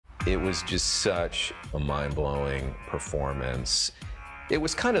It was just such a mind-blowing performance. It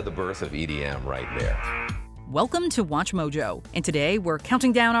was kind of the birth of EDM right there. Welcome to Watch Mojo, and today we're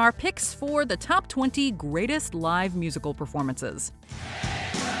counting down our picks for the top 20 greatest live musical performances.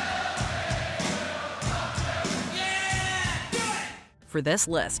 For this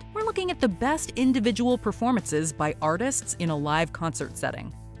list, we're looking at the best individual performances by artists in a live concert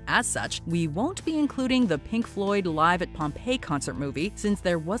setting. As such, we won't be including the Pink Floyd Live at Pompeii concert movie since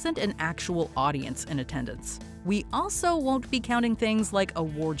there wasn't an actual audience in attendance. We also won't be counting things like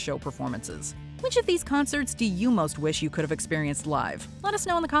award show performances. Which of these concerts do you most wish you could have experienced live? Let us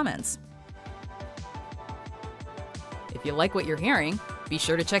know in the comments. If you like what you're hearing, be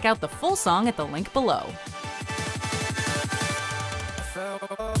sure to check out the full song at the link below.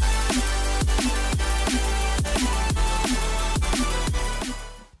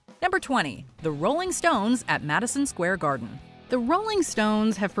 Number 20. The Rolling Stones at Madison Square Garden. The Rolling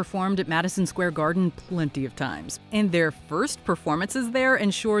Stones have performed at Madison Square Garden plenty of times, and their first performances there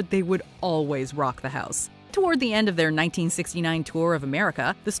ensured they would always rock the house. Toward the end of their 1969 tour of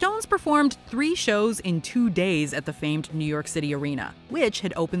America, the Stones performed 3 shows in 2 days at the famed New York City Arena, which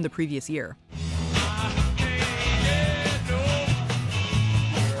had opened the previous year.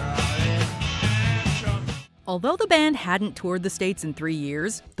 Although the band hadn't toured the States in 3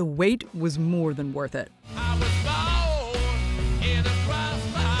 years, the wait was more than worth it.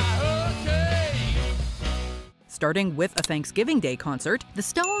 Starting with a Thanksgiving Day concert, the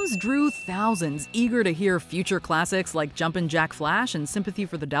Stones drew thousands eager to hear future classics like Jumpin' Jack Flash and Sympathy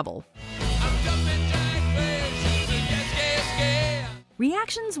for the Devil.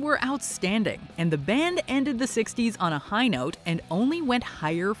 Reactions were outstanding, and the band ended the 60s on a high note and only went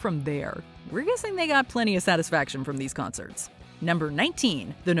higher from there. We're guessing they got plenty of satisfaction from these concerts. Number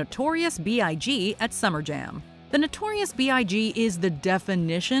 19. The Notorious B.I.G. at Summer Jam. The Notorious B.I.G. is the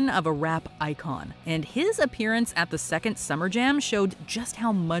definition of a rap icon, and his appearance at the second Summer Jam showed just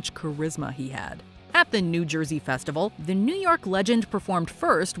how much charisma he had. At the New Jersey Festival, the New York legend performed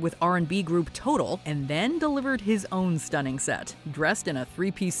first with R&B group Total and then delivered his own stunning set, dressed in a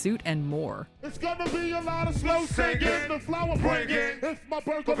 3-piece suit and more. It's gonna be a lot of slow singing, the flower bringing, if my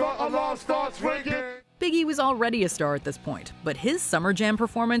burglar alarm starts ringing. Biggie was already a star at this point, but his Summer Jam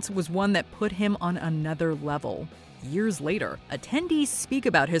performance was one that put him on another level. Years later, attendees speak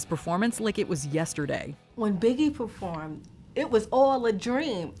about his performance like it was yesterday. When Biggie performed, it was all a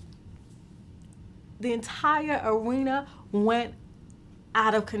dream. The entire arena went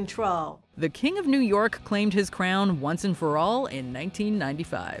out of control. The King of New York claimed his crown once and for all in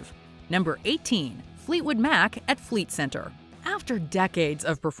 1995. Number 18. Fleetwood Mac at Fleet Center. After decades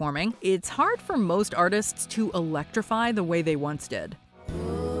of performing, it's hard for most artists to electrify the way they once did.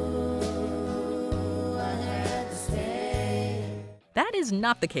 That is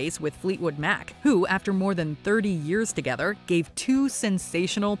not the case with Fleetwood Mac, who, after more than 30 years together, gave 2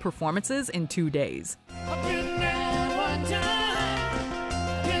 sensational performances in 2 days.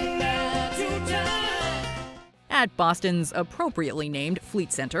 At Boston's appropriately named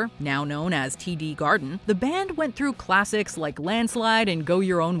Fleet Center, now known as TD Garden, the band went through classics like Landslide and Go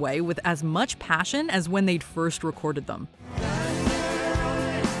Your Own Way with as much passion as when they'd first recorded them.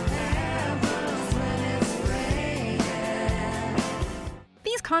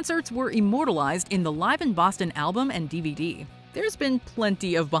 These concerts were immortalized in the Live in Boston album and DVD. There's been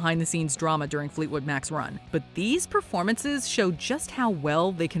plenty of behind-the-scenes drama during Fleetwood Mac's run, but these performances show just how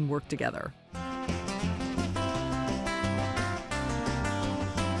well they can work together.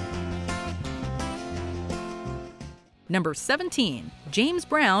 Number 17. James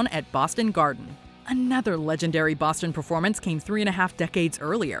Brown at Boston Garden. Another legendary Boston performance came 3.5 decades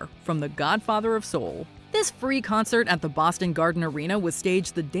earlier, from the Godfather of Soul. This free concert at the Boston Garden Arena was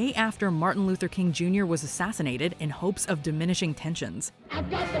staged the day after Martin Luther King Jr. was assassinated in hopes of diminishing tensions.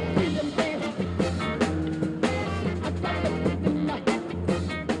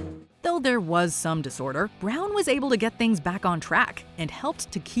 Though there was some disorder, Brown was able to get things back on track and helped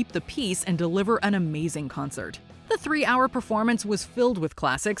to keep the peace and deliver an amazing concert. The 3-hour performance was filled with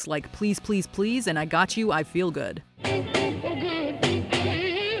classics like Please Please Please and I Got You, I Feel Good.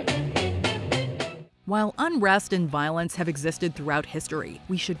 While unrest and violence have existed throughout history,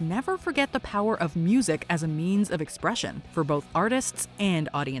 we should never forget the power of music as a means of expression for both artists and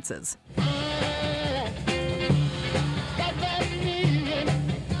audiences.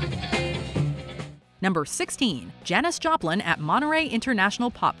 Number 16. Janis Joplin at Monterey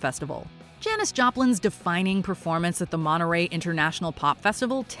International Pop Festival. Janis Joplin's defining performance at the Monterey International Pop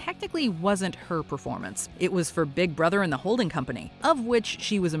Festival technically wasn't her performance. It was for Big Brother and the Holding Company, of which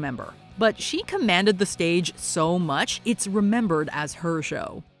she was a member. But she commanded the stage so much, it's remembered as her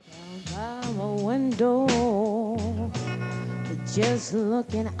show. I'm a window, just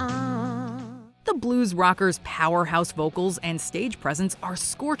looking out. The blues rocker's powerhouse vocals and stage presence are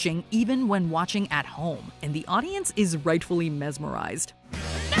scorching even when watching at home, and the audience is rightfully mesmerized.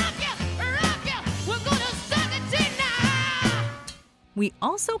 We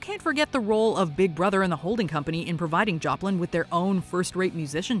also can't forget the role of Big Brother and the Holding Company in providing Joplin with their own first-rate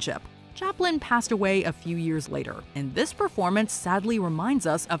musicianship. Joplin passed away a few years later, and this performance sadly reminds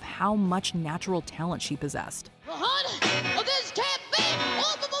us of how much natural talent she possessed. This can't be.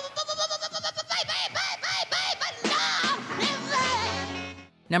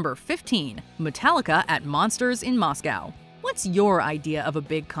 Number 15, Metallica at Monsters in Moscow. What's your idea of a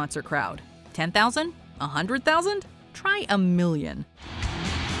big concert crowd? 10,000? 100,000? Try 1,000,000.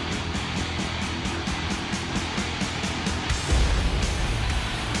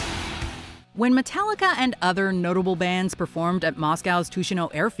 When Metallica and other notable bands performed at Moscow's Tushino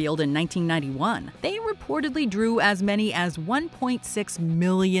Airfield in 1991, they reportedly drew as many as 1.6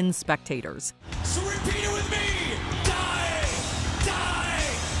 million spectators. So repeat it with me! Die!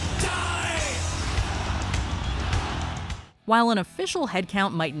 Die! Die! While an official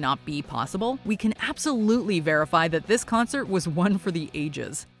headcount might not be possible, we can absolutely verify that this concert was one for the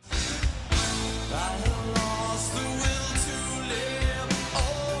ages.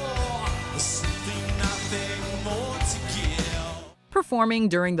 Performing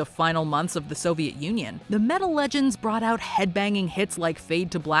during the final months of the Soviet Union, the metal legends brought out headbanging hits like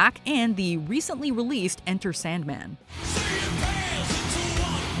Fade to Black and the recently released Enter Sandman.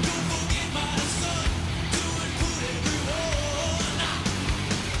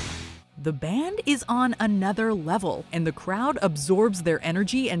 The band is on another level, and the crowd absorbs their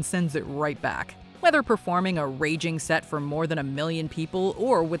energy and sends it right back. Whether performing a raging set for more than 1 million people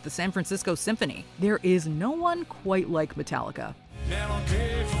or with the San Francisco Symphony, there is no one quite like Metallica.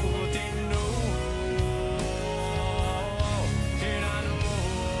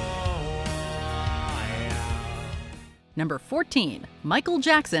 Number 14, Michael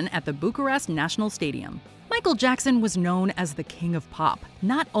Jackson at the Bucharest National Stadium. Michael Jackson was known as the king of pop,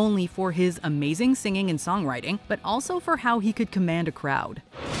 not only for his amazing singing and songwriting, but also for how he could command a crowd.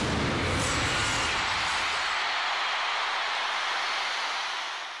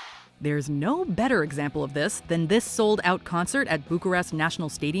 There's no better example of this than this sold-out concert at Bucharest National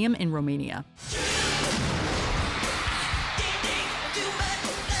Stadium in Romania.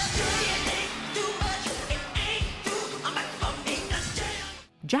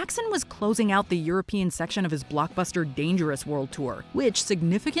 Jackson was closing out the European section of his blockbuster Dangerous World Tour, which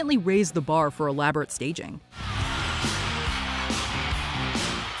significantly raised the bar for elaborate staging.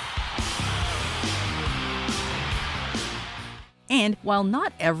 And while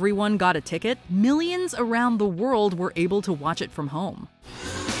not everyone got a ticket, millions around the world were able to watch it from home.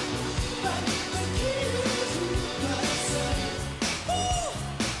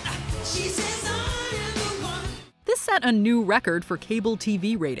 This set a new record for cable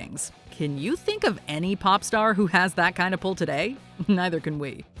TV ratings. Can you think of any pop star who has that kind of pull today? Neither can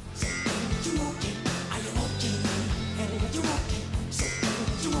we.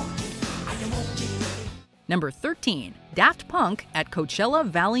 Number 13, Daft Punk at Coachella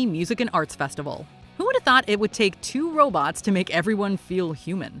Valley Music and Arts Festival. Who would have thought it would take 2 robots to make everyone feel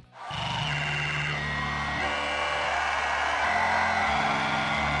human?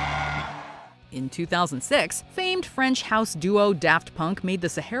 In 2006, famed French house duo Daft Punk made the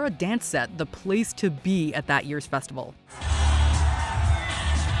Sahara dance set the place to be at that year's festival.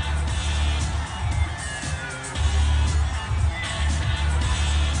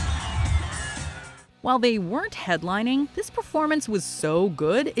 While they weren't headlining, this performance was so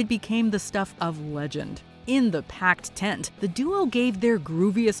good it became the stuff of legend. In the packed tent, the duo gave their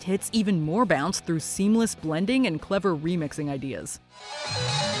grooviest hits even more bounce through seamless blending and clever remixing ideas.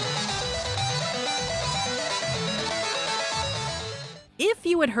 If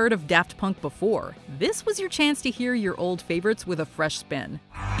you had heard of Daft Punk before, this was your chance to hear your old favorites with a fresh spin.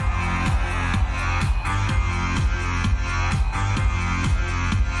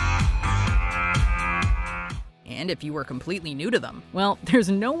 And if you were completely new to them, well, there's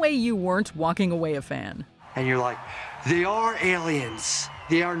no way you weren't walking away a fan. And you're like, they are aliens.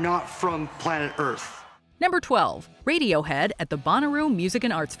 They are not from planet Earth. Number 12, Radiohead at the Bonnaroo Music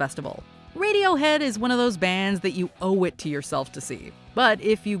and Arts Festival. Radiohead is one of those bands that you owe it to yourself to see. But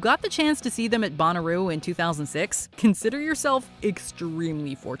if you got the chance to see them at Bonnaroo in 2006, consider yourself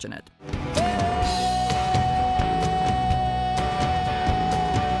extremely fortunate.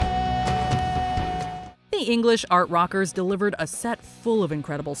 The English art rockers delivered a set full of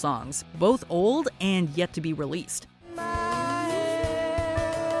incredible songs, both old and yet to be released.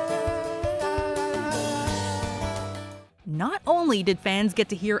 only did fans get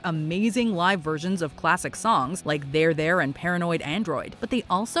to hear amazing live versions of classic songs like There and Paranoid Android, but they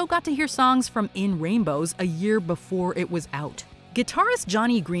also got to hear songs from In Rainbows a year before it was out. Guitarist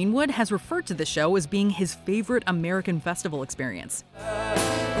Johnny Greenwood has referred to the show as being his favorite American festival experience.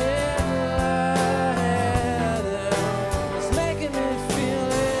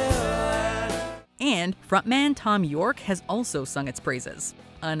 And frontman Tom York has also sung its praises.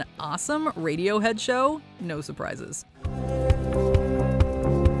 An awesome Radiohead show? No surprises.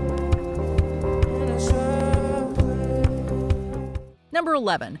 Number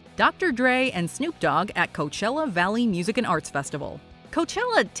 11. Dr. Dre and Snoop Dogg at Coachella Valley Music and Arts Festival.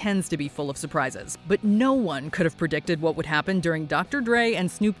 Coachella tends to be full of surprises, but no one could have predicted what would happen during Dr. Dre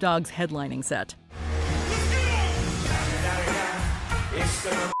and Snoop Dogg's headlining set.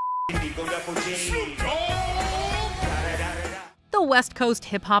 The West Coast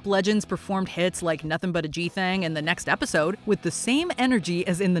hip-hop legends performed hits like Nothing But a G-Thing in the next episode with the same energy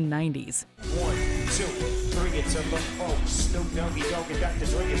as in the 90s. 1, 2, 3, it's a look. Snoop Doggy Dogg and Dr.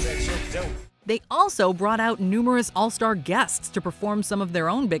 Dre is that your dope. They also brought out numerous all-star guests to perform some of their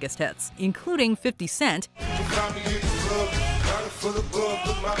own biggest hits, including 50 Cent,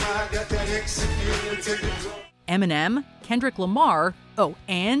 Eminem, Kendrick Lamar,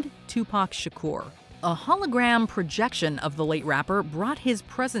 and Tupac Shakur. A hologram projection of the late rapper brought his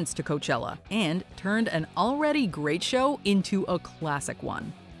presence to Coachella and turned an already great show into a classic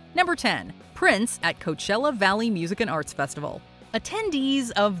one. Number 10. Prince at Coachella Valley Music and Arts Festival.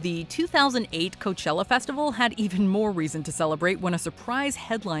 Attendees of the 2008 Coachella Festival had even more reason to celebrate when a surprise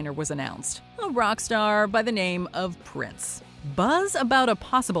headliner was announced, a rock star by the name of Prince. Buzz about a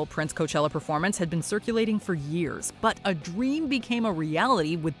possible Prince Coachella performance had been circulating for years, but a dream became a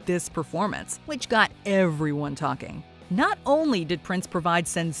reality with this performance, which got everyone talking. Not only did Prince provide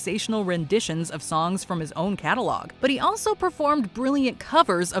sensational renditions of songs from his own catalog, but he also performed brilliant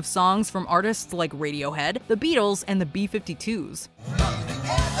covers of songs from artists like Radiohead, the Beatles, and the B-52s.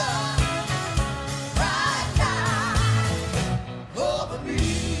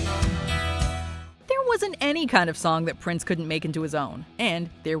 There wasn't any kind of song that Prince couldn't make into his own, and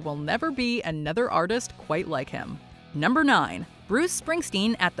there will never be another artist quite like him. Number 9. Bruce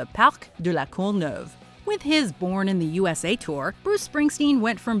Springsteen at the Parc de la Courneuve. With his Born in the USA tour, Bruce Springsteen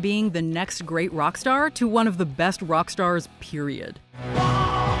went from being the next great rock star to one of the best rock stars, period.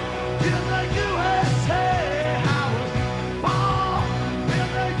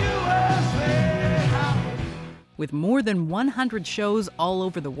 With more than 100 shows all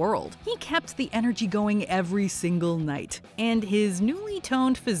over the world, he kept the energy going every single night. And his newly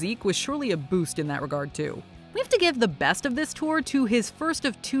toned physique was surely a boost in that regard too. We have to give the best of this tour to his first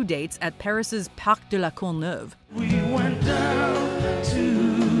of 2 dates at Paris's Parc de la Courneuve. We went down to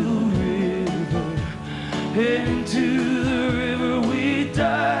the river, into the river we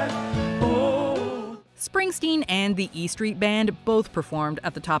died. Oh. Springsteen and the E Street Band both performed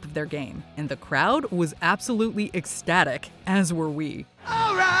at the top of their game, and the crowd was absolutely ecstatic, as were we.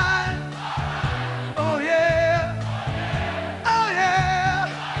 All right. Oh yeah. Oh yeah.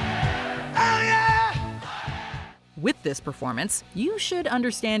 Oh yeah. With this performance, you should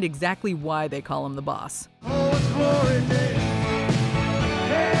understand exactly why they call him the boss. Oh, it's glory days.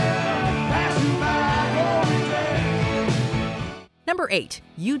 Yeah, passing by glory days. Number 8.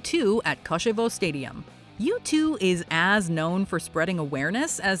 U2 at Coachella Stadium. U2 is as known for spreading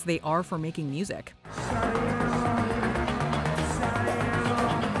awareness as they are for making music.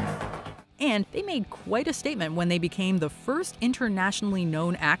 And they made quite a statement when they became the first internationally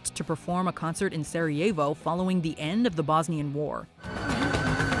known act to perform a concert in Sarajevo following the end of the Bosnian War.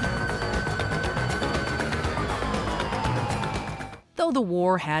 Though the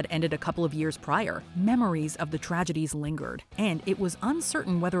war had ended a couple of years prior, memories of the tragedies lingered, and it was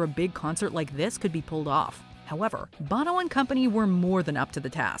uncertain whether a big concert like this could be pulled off. However, Bono and company were more than up to the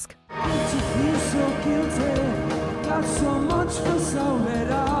task.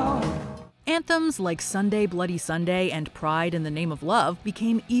 Anthems like Sunday Bloody Sunday and Pride in the Name of Love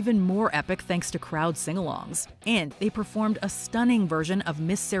became even more epic thanks to crowd sing-alongs, and they performed a stunning version of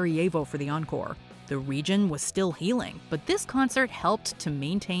Miss Sarajevo for the encore. The region was still healing, but this concert helped to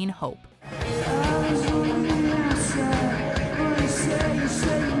maintain hope.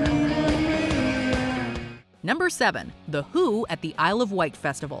 Number 7. The Who at the Isle of Wight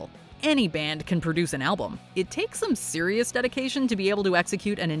Festival. Any band can produce an album. It takes some serious dedication to be able to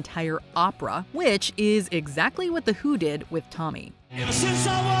execute an entire opera, which is exactly what The Who did with Tommy. Ever since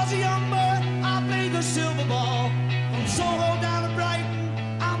I was a young boy, I played the silver ball. From Soho down to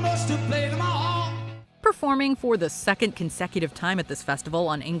Brighton, I must have played them all. Performing for the second consecutive time at this festival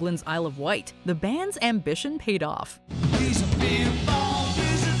on England's Isle of Wight, the band's ambition paid off. We He's a pinball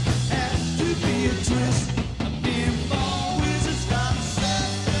wizard, has to be a twist. A pinball wizard's got a set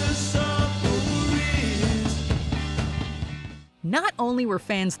submarines. Not only were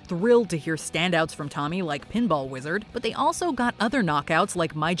fans thrilled to hear standouts from Tommy like Pinball Wizard, but they also got other knockouts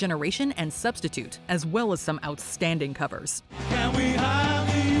like My Generation and Substitute, as well as some outstanding covers. Can we have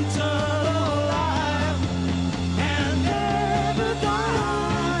each other alive and never die?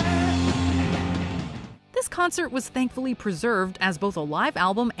 This concert was thankfully preserved as both a live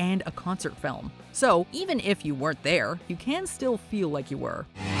album and a concert film. So even if you weren't there, you can still feel like you were.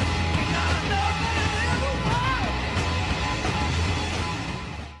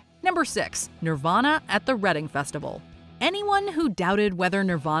 Number 6. Nirvana at the Reading Festival. Anyone who doubted whether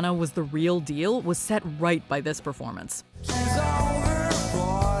Nirvana was the real deal was set right by this performance.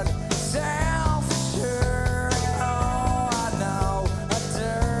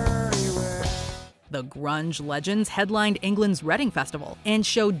 The grunge legends headlined England's Reading Festival and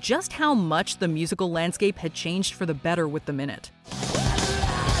showed just how much the musical landscape had changed for the better with the minute.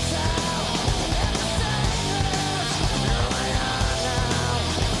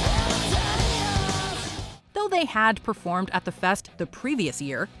 Though they had performed at the fest the previous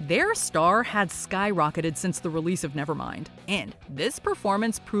year, their star had skyrocketed since the release of Nevermind, and this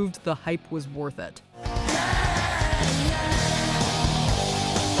performance proved the hype was worth it.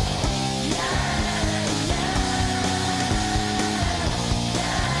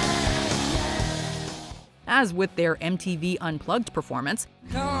 As with their MTV Unplugged performance,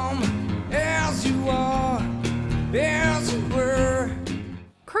 Come as you are, as you were.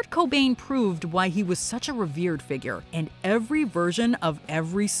 Kurt Cobain proved why he was such a revered figure, and every version of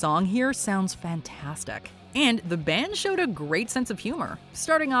every song here sounds fantastic. And the band showed a great sense of humor,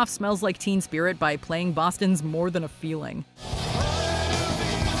 starting off Smells Like Teen Spirit by playing Boston's More Than a Feeling.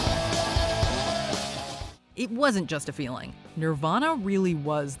 It wasn't just a feeling. Nirvana really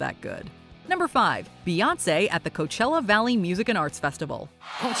was that good. Number 5. Beyoncé at the Coachella Valley Music and Arts Festival.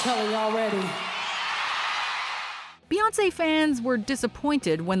 Coachella, y'all ready? Beyoncé fans were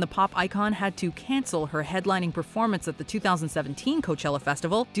disappointed when the pop icon had to cancel her headlining performance at the 2017 Coachella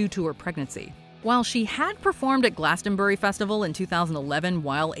Festival due to her pregnancy. While she had performed at Glastonbury Festival in 2011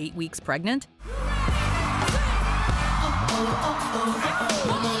 while 8 weeks pregnant,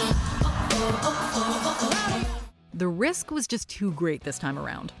 the risk was just too great this time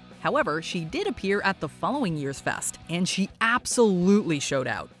around. However, she did appear at the following year's fest, and she absolutely showed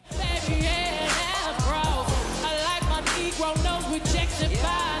out.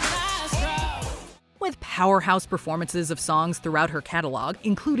 With powerhouse performances of songs throughout her catalog,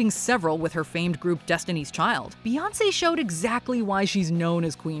 including several with her famed group Destiny's Child, Beyoncé showed exactly why she's known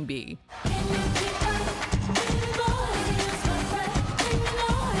as Queen Bee.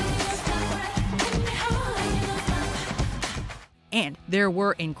 And there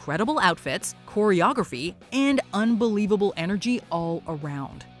were incredible outfits, choreography, and unbelievable energy all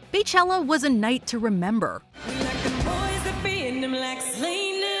around. Coachella was a night to remember.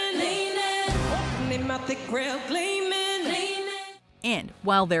 And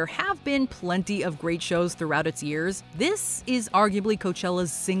while there have been plenty of great shows throughout its years, this is arguably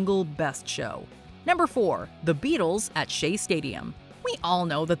Coachella's single best show. Number 4. The Beatles at Shea Stadium. We all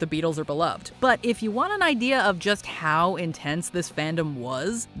know that the Beatles are beloved, but if you want an idea of just how intense this fandom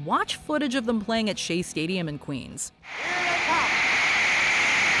was, watch footage of them playing at Shea Stadium in Queens.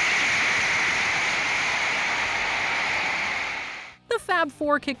 The Fab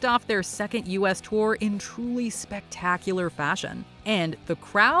Four kicked off their second US tour in truly spectacular fashion, and the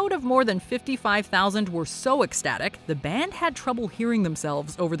crowd of more than 55,000 were so ecstatic, the band had trouble hearing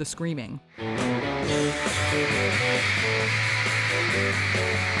themselves over the screaming.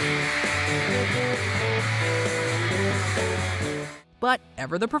 But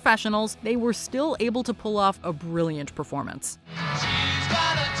ever the professionals, they were still able to pull off a brilliant performance.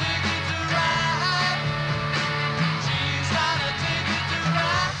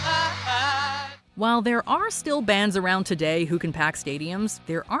 While there are still bands around today who can pack stadiums,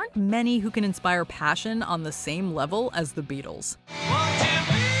 there aren't many who can inspire passion on the same level as the Beatles.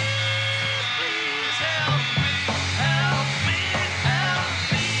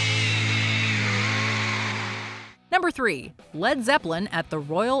 Number 3. Led Zeppelin at the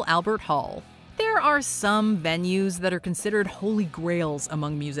Royal Albert Hall. There are some venues that are considered holy grails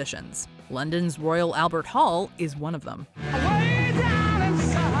among musicians. London's Royal Albert Hall is one of them.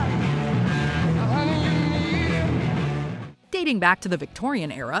 Dating back to the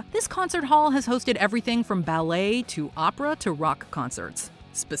Victorian era, this concert hall has hosted everything from ballet to opera to rock concerts.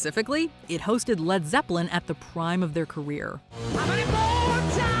 Specifically, it hosted Led Zeppelin at the prime of their career.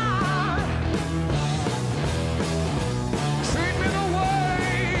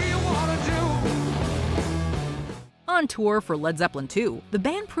 on tour for Led Zeppelin II, the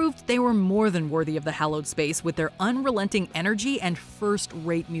band proved they were more than worthy of the hallowed space with their unrelenting energy and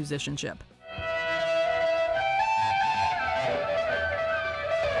first-rate musicianship.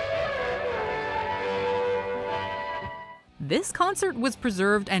 This concert was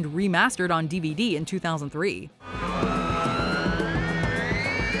preserved and remastered on DVD in 2003.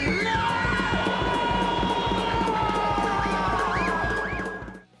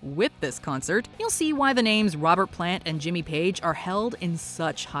 With this concert, you'll see why the names Robert Plant and Jimmy Page are held in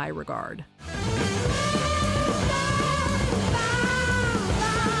such high regard.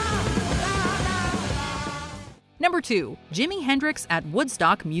 Number 2. Jimi Hendrix at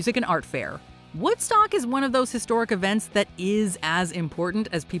Woodstock Music and Art Fair. Woodstock is one of those historic events that is as important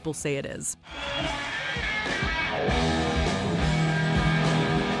as people say it is.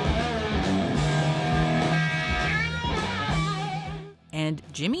 And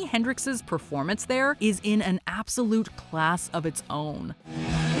Jimi Hendrix's performance there is in an absolute class of its own.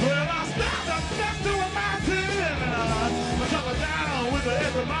 Well, I stepped up to a mountain and I took it down with the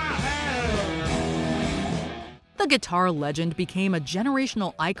edge of my hand. The guitar legend became a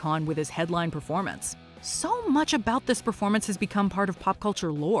generational icon with his headline performance. So much about this performance has become part of pop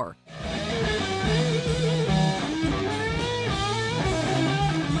culture lore.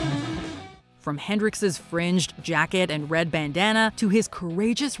 From Hendrix's fringed jacket and red bandana to his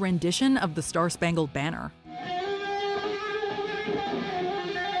courageous rendition of the Star-Spangled Banner.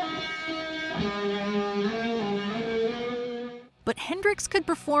 But Hendrix could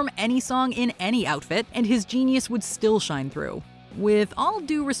perform any song in any outfit, and his genius would still shine through. With all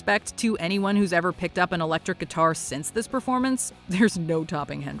due respect to anyone who's ever picked up an electric guitar since this performance, there's no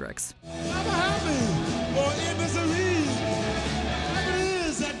topping Hendrix.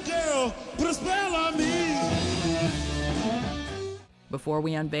 Before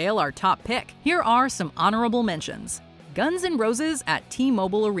we unveil our top pick, here are some honorable mentions. Guns N' Roses at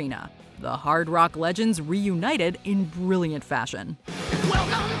T-Mobile Arena. The hard rock legends reunited in brilliant fashion.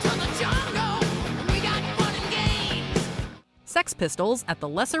 Welcome to the jungle. We got fun and games. Sex Pistols at the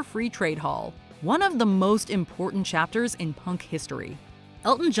Lesser Free Trade Hall. One of the most important chapters in punk history.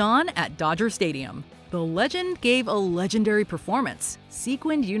 Elton John at Dodger Stadium. The legend gave a legendary performance,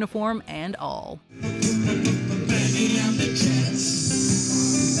 sequined uniform and all.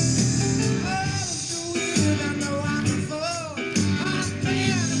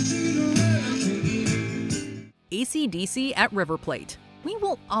 AC/DC at River Plate. We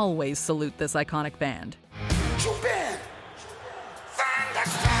will always salute this iconic band.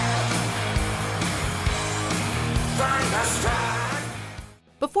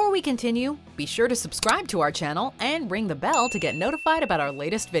 Before we continue, be sure to subscribe to our channel and ring the bell to get notified about our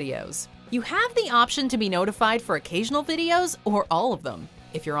latest videos. You have the option to be notified for occasional videos or all of them.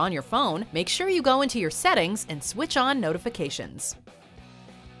 If you're on your phone, make sure you go into your settings and switch on notifications.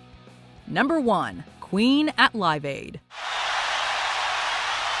 Number 1. Queen at Live Aid.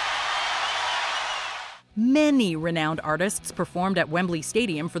 Many renowned artists performed at Wembley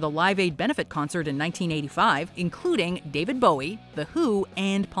Stadium for the Live Aid benefit concert in 1985, including David Bowie, The Who,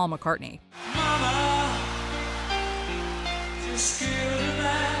 and Paul McCartney. Mama, just scared of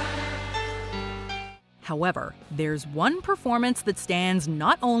that. However, there's one performance that stands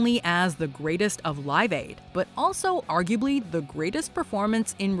not only as the greatest of Live Aid, but also arguably the greatest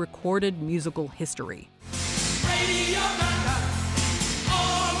performance in recorded musical history. Radio Gaga,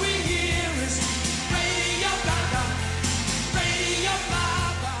 all we hear is Radio Gaga, Radio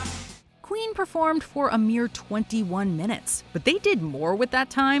Gaga. Queen performed for a mere 21 minutes, but they did more with that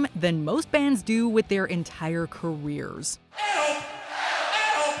time than most bands do with their entire careers.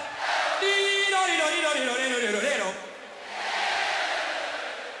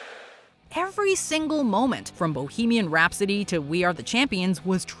 Every single moment, from Bohemian Rhapsody to We Are the Champions,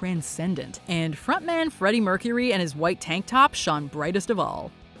 was transcendent, and frontman Freddie Mercury and his white tank top shone brightest of all.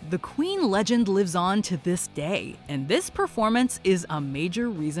 The Queen legend lives on to this day, and this performance is a major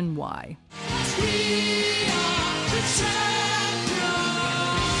reason why. We are the champions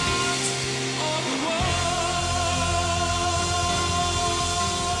of the world.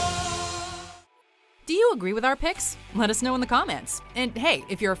 Do you agree with our picks? Let us know in the comments. And hey,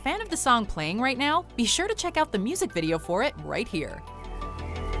 if you're a fan of the song playing right now, be sure to check out the music video for it right here.